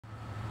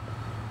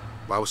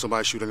Why would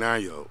somebody shoot a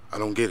 9-year-old? I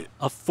don't get it.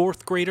 A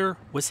fourth grader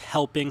was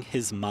helping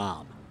his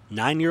mom.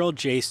 9-year-old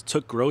Jace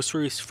took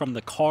groceries from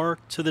the car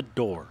to the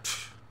door.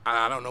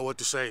 I don't know what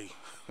to say.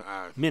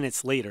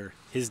 Minutes later,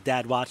 his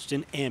dad watched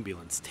an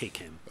ambulance take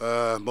him.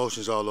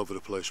 Emotions all over the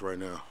place right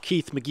now.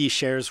 Keith McGee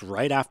shares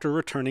right after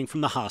returning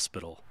from the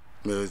hospital.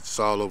 It's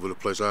all over the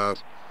place.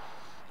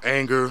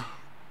 Anger,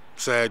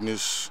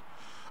 sadness.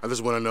 I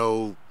just want to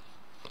know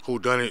who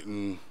done it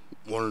and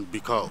want to be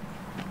caught.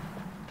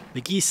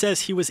 McGee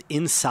says he was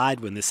inside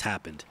when this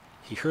happened.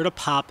 He heard a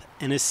pop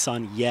and his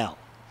son yell.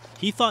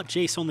 He thought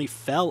Jace only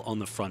fell on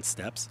the front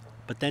steps,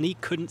 but then he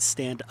couldn't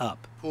stand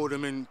up. Pulled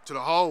him into the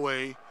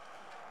hallway,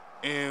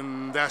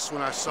 and that's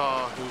when I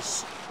saw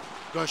his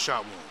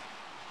gunshot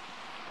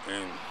wound.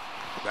 And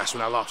that's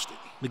when I lost it.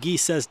 McGee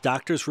says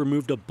doctors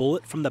removed a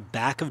bullet from the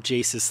back of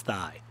Jace's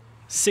thigh.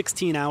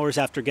 16 hours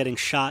after getting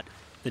shot,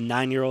 the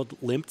 9-year-old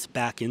limped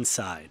back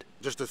inside.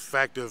 Just the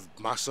fact of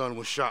my son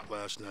was shot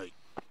last night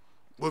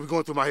will be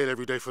going through my head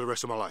every day for the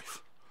rest of my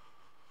life.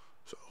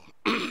 So.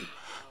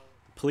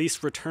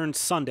 Police returned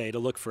Sunday to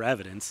look for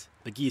evidence.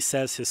 McGee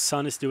says his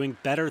son is doing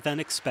better than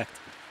expected.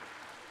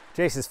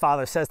 Jace's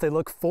father says they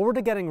look forward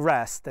to getting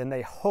rest and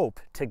they hope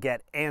to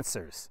get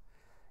answers.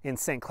 In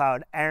St.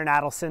 Cloud, Aaron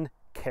Adelson,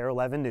 KARE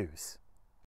 11 News.